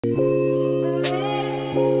Hey,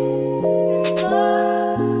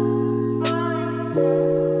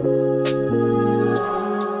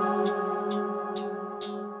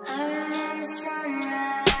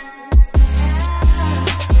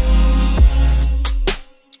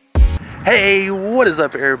 what is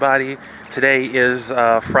up everybody? Today is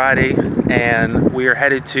Friday and we are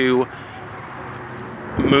headed to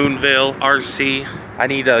Moonville RC. I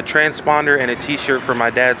need a transponder and a t-shirt for my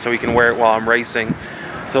dad so he can wear it while I'm racing.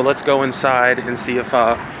 So let's go inside and see if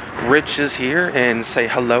Rich is here and say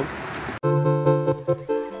hello.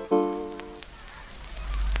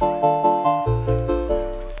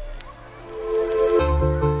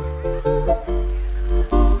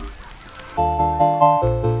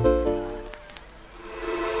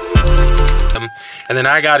 And then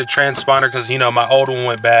I got a transponder because, you know, my old one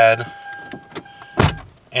went bad.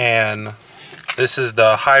 And this is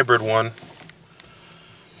the hybrid one.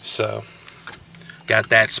 So, got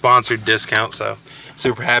that sponsored discount. So,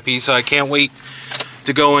 super happy. So, I can't wait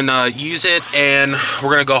to go and use it. And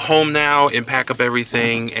we're going to go home now and pack up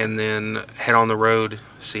everything. And then head on the road.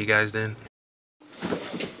 See you guys then.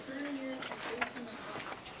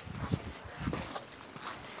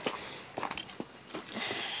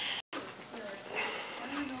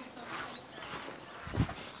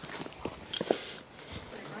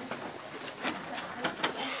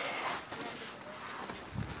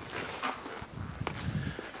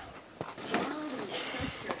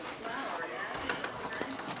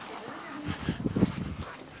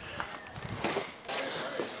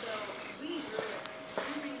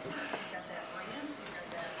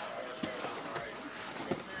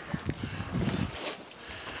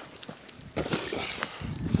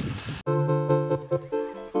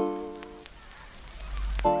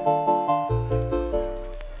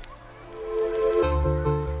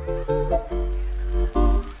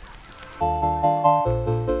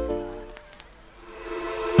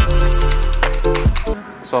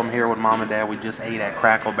 So I'm here with Mom and Dad. We just ate at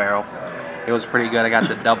Crackle Barrel. It was pretty good. I got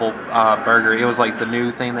the double burger. It was like the new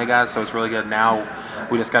thing they got, so it's really good. Now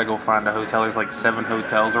we just gotta go find a hotel. There's like 7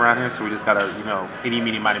 hotels around here, so we just gotta, you know, eeny,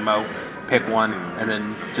 meeny, miny, mo, pick one, and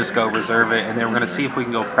then just go reserve it. And then we're gonna see if we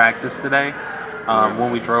can go practice today.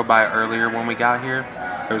 When we drove by earlier when we got here,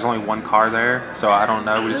 there was only 1 car there, so I don't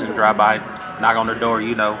know. We're just gonna drive by, knock on their door,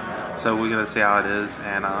 you know. So we're gonna see how it is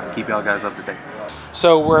and keep y'all guys up to date.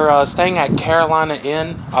 So we're staying at Carolina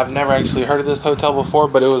Inn. I've never actually heard of this hotel before,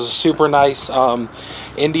 but it was a super nice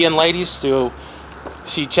Indian lady. So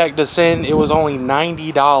she checked us in. It was only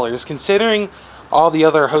 $90, considering all the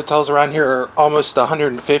other hotels around here are almost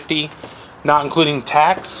 $150, not including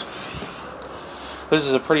tax. This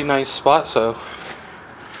is a pretty nice spot. So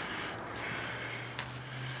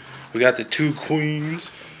we got the 2 queens,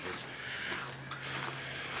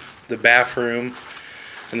 the bathroom,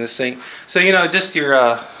 and this thing. So, you know, just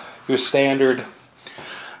your standard,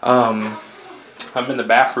 I'm in the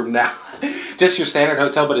bathroom now, just your standard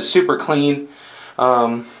hotel, but it's super clean.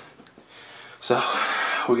 So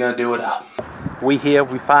we're gonna do it up. We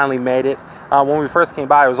finally made it. When we first came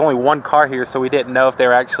by, there was only 1 car here, so we didn't know if they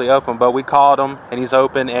were actually open, but we called him and he's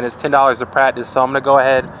open, and it's $10 of practice. So I'm gonna go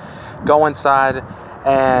ahead, go inside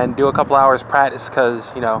and do a couple hours practice,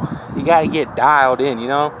 because, you know, you gotta get dialed in, you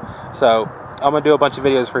know. So I'm gonna do a bunch of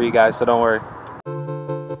videos for you guys, so don't worry.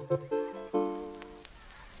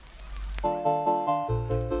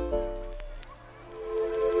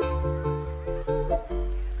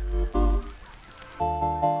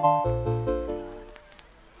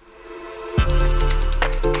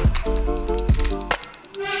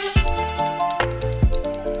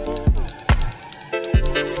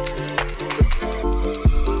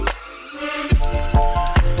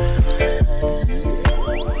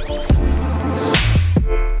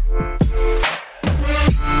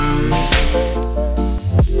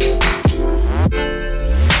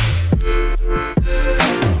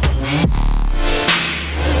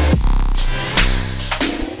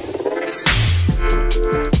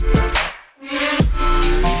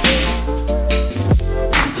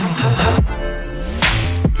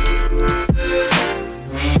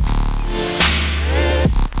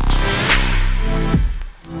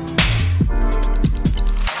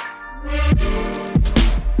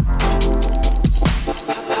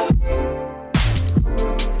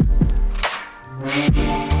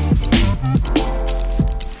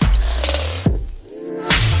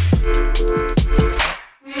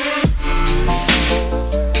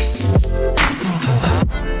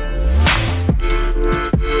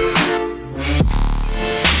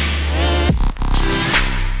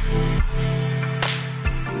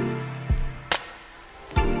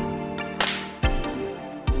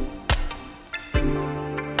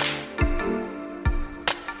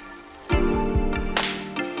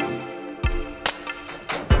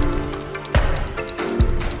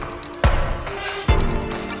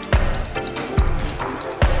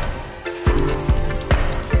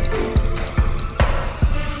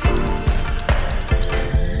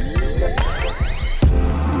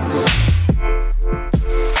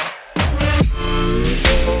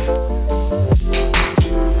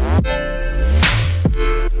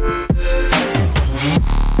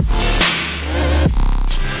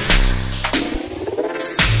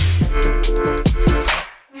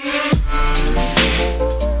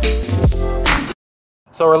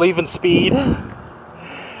 So we're leaving Speed,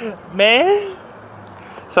 man.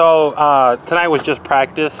 So tonight was just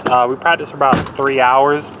practice. We practiced for about 3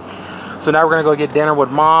 hours. So now we're gonna go get dinner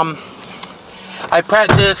with Mom. I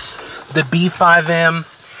practiced the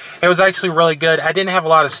B5M. It was actually really good. I didn't have a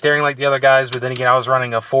lot of steering like the other guys, but then again, I was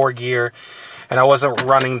running a 4 gear and I wasn't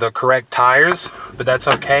running the correct tires, but that's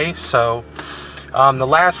okay. So the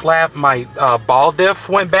last lap, my ball diff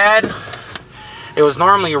went bad. It was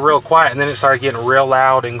normally real quiet and then it started getting real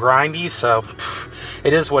loud and grindy. So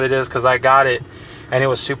it is what it is because I got it and it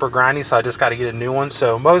was super grindy. So I just got to get a new one.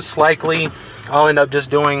 So most likely I'll end up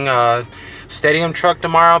just doing Stadium Truck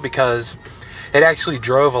tomorrow because it actually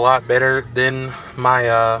drove a lot better than my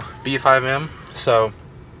B5M. So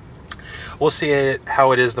we'll see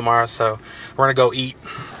how it is tomorrow. So we're gonna go eat.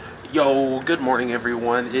 Yo, good morning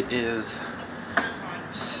everyone. It is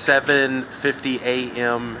 7:50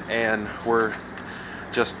 a.m. and we're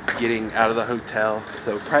just getting out of the hotel.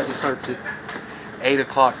 So practice starts at 8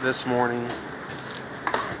 o'clock this morning.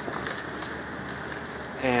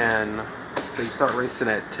 And they start racing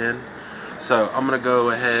at 10. So I'm gonna go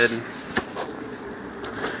ahead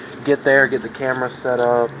get there, get the camera set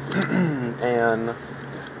up, and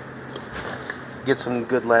get some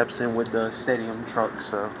good laps in with the Stadium Truck.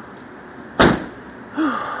 So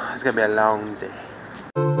it's gonna be a long day.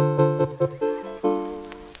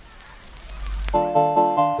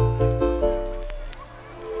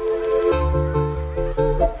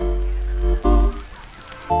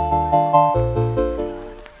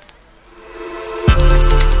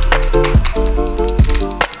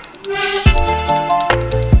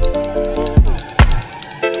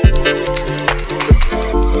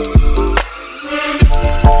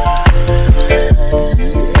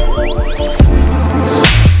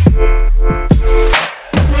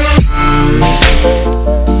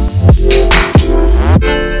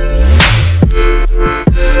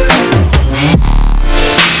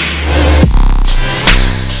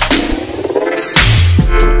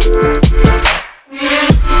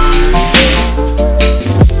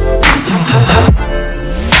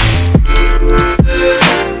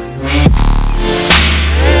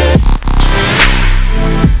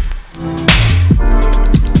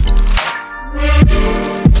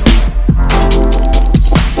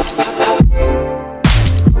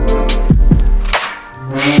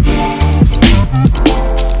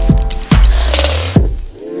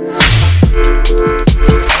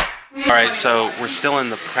 So we're still in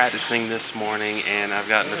the practicing this morning, and I've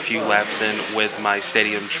gotten a few laps in with my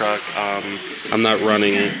Stadium Truck. I'm not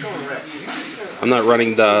running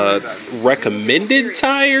the recommended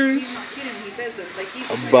tires,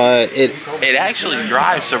 but it actually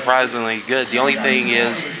drives surprisingly good. The only thing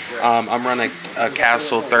is I'm running a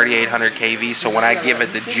Castle 3800 kV, so when I give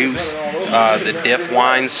it the juice, the diff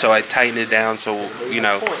whines, so I tighten it down. So you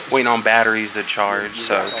know, waiting on batteries to charge.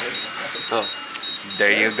 So. There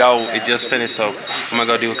you go. It just finished, so I'm gonna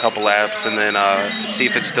go do a couple laps and then see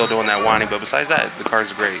if it's still doing that whining. But besides that, the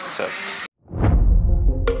car's great. So.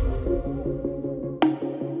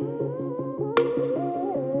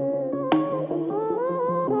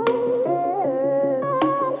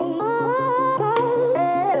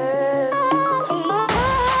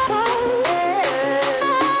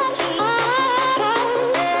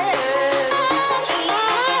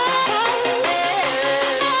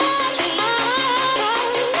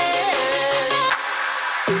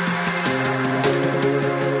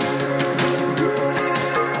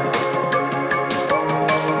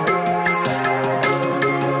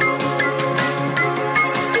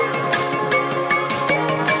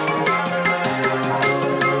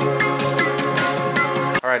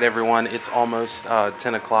 Alright everyone, it's almost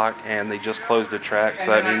 10 o'clock and they just closed the track,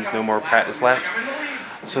 so that means no more practice laps.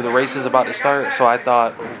 So the race is about to start, so I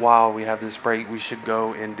thought while we have this break we should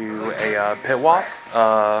go and do a pit walk.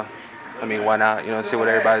 I mean, why not, you know, see what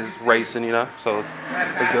everybody's racing, you know. So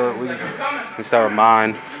let's do it. We can start with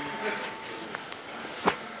mine.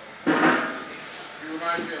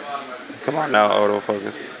 Come on now,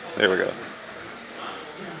 autofocus. There we go.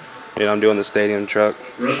 You know, I'm doing the Stadium Truck.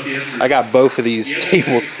 I got both of these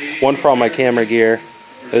tables, one for all my camera gear.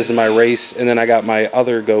 This is my race, and then I got my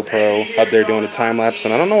other GoPro up there doing a time lapse,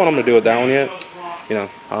 and I don't know what I'm gonna do with that one yet. You know,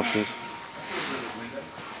 options.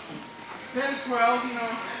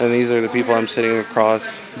 And these are the people I'm sitting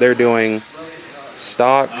across. They're doing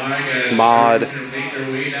stock, mod,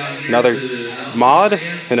 another mod,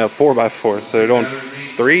 and a 4x4. So they're doing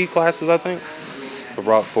 3 classes, I think. I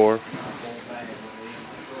brought 4.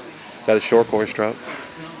 Got a short course truck.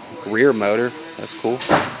 Rear motor. That's cool.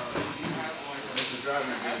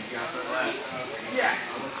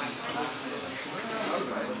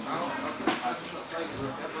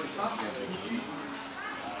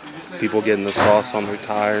 People getting the sauce on their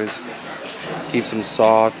tires. Keeps them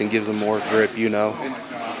soft and gives them more grip, you know.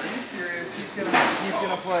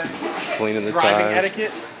 Cleaning the tires.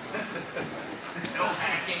 Etiquette.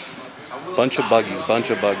 Bunch of buggies.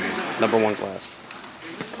 #1 class.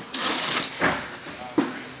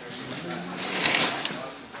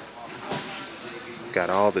 Got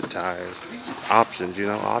all the tires. Options, you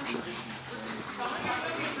know, options.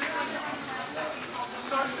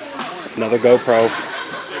 Another GoPro.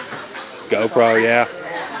 Yeah.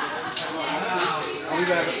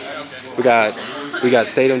 We got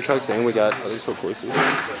stadium trucks and we got other sort of courses.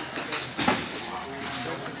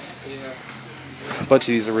 A bunch of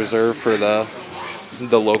these are reserved for the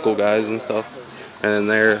local guys and stuff. And then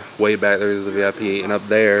there, way back there is the VIP, and up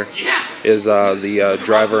there is the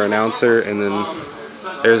driver announcer, and then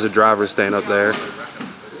there's a driver staying up there.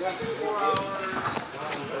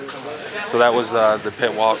 So that was the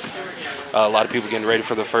pit walk. A lot of people getting ready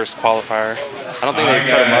for the first qualifier. I don't think they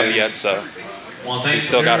put them up yet, so we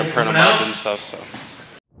still got to print them up and stuff. So.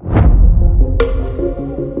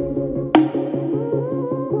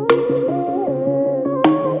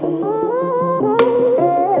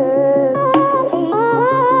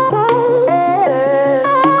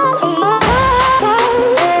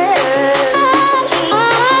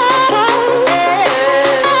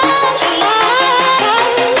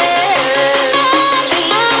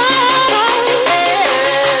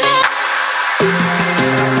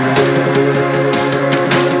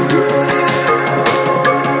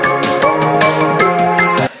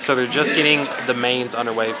 So they're just getting the mains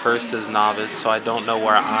underway. First is novice, so I don't know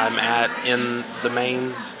where I'm at in the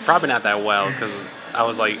mains. Probably not that well, because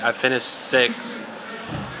I finished 6th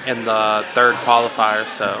in the 3rd qualifier,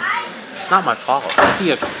 so it's not my fault. It's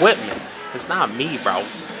the equipment. It's not me, bro.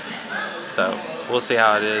 So we'll see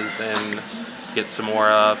how it is and get some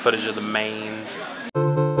more footage of the mains.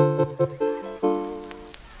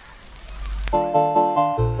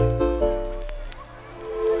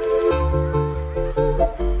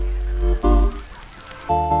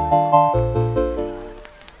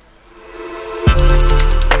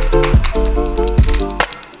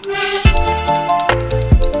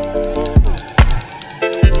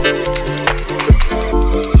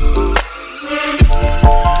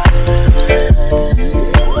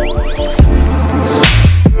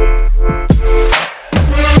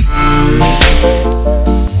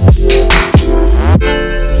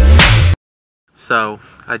 So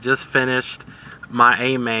I just finished my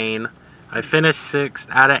A main. I finished 6th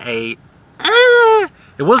out of 8.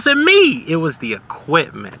 It wasn't me. It was the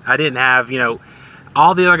equipment. I didn't have, you know,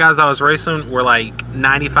 all the other guys I was racing were like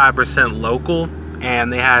 95% local,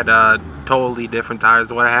 and they had totally different tires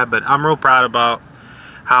than what I had. But I'm real proud about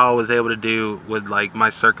how I was able to do with like my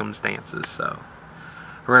circumstances. So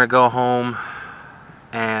we're gonna go home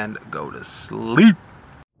and go to sleep.